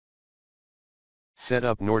Set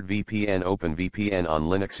up NordVPN OpenVPN on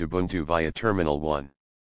Linux Ubuntu via Terminal 1.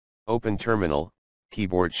 Open Terminal,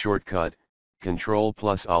 keyboard shortcut, Ctrl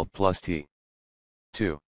plus Alt plus T.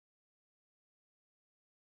 2.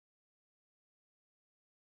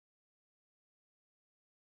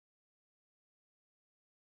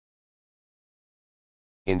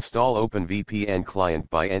 Install OpenVPN client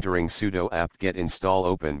by entering sudo apt-get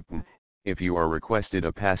install openvpn. If you are requested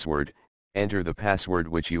a password, enter the password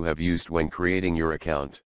which you have used when creating your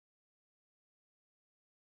account.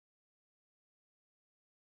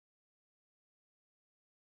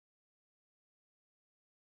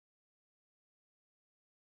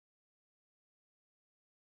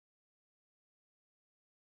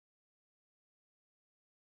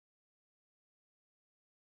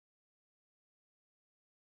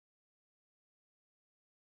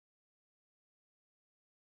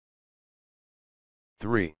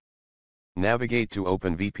 Three. Navigate to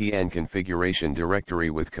OpenVPN configuration directory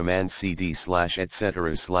with command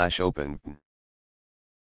cd/etc/openvpn.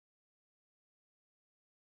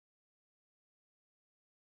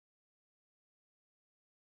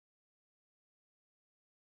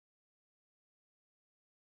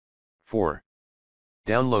 4.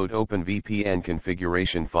 Download OpenVPN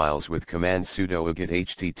configuration files with command sudo apt-get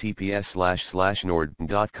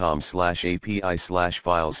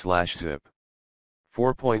https://nord.com/api/files/zip.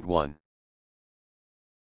 4.1.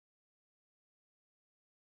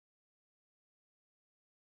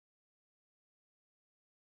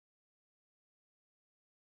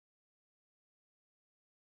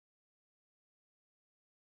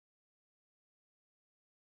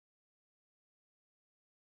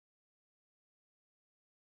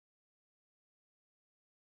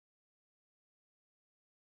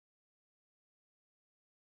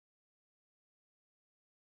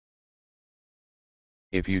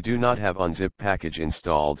 If you do not have unzip package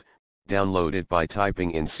installed, download it by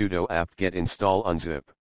typing in sudo apt-get install unzip.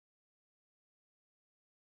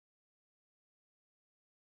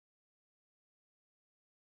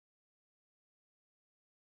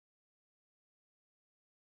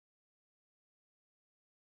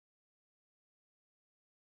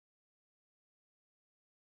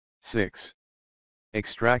 Six.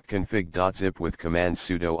 Extract config.zip with command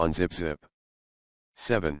sudo unzip zip.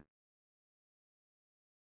 7.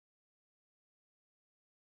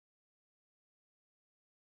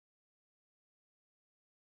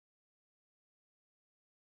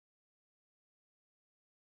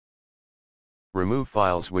 Remove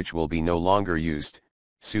files which will be no longer used,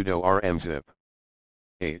 sudo rmzip.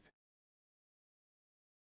 8.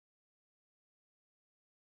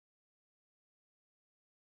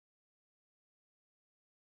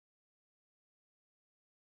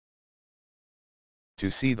 To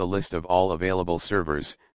see the list of all available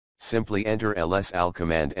servers, simply enter lsal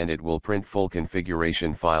command and it will print full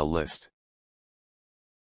configuration file list.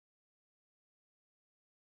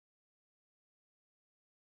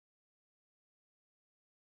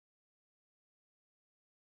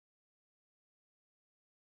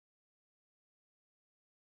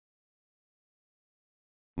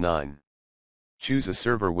 Nine. Choose a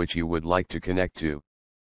server which you would like to connect to.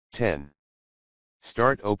 10.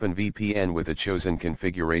 Start OpenVPN with a chosen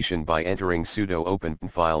configuration by entering sudo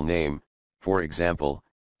openvpn file name, for example,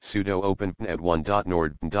 sudo openvpn at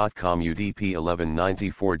 1.nordvpn.com udp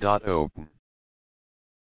 1194.openvpn.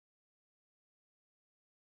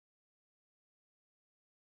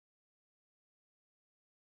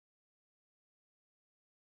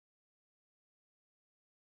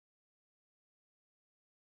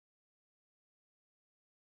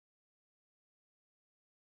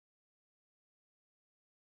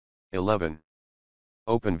 11.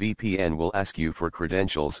 OpenVPN will ask you for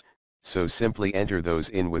credentials, so simply enter those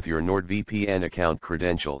in with your NordVPN account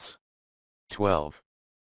credentials. 12.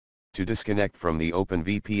 To disconnect from the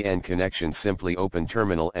OpenVPN connection, simply open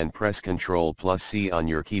terminal and press Ctrl plus C on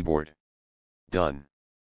your keyboard. Done.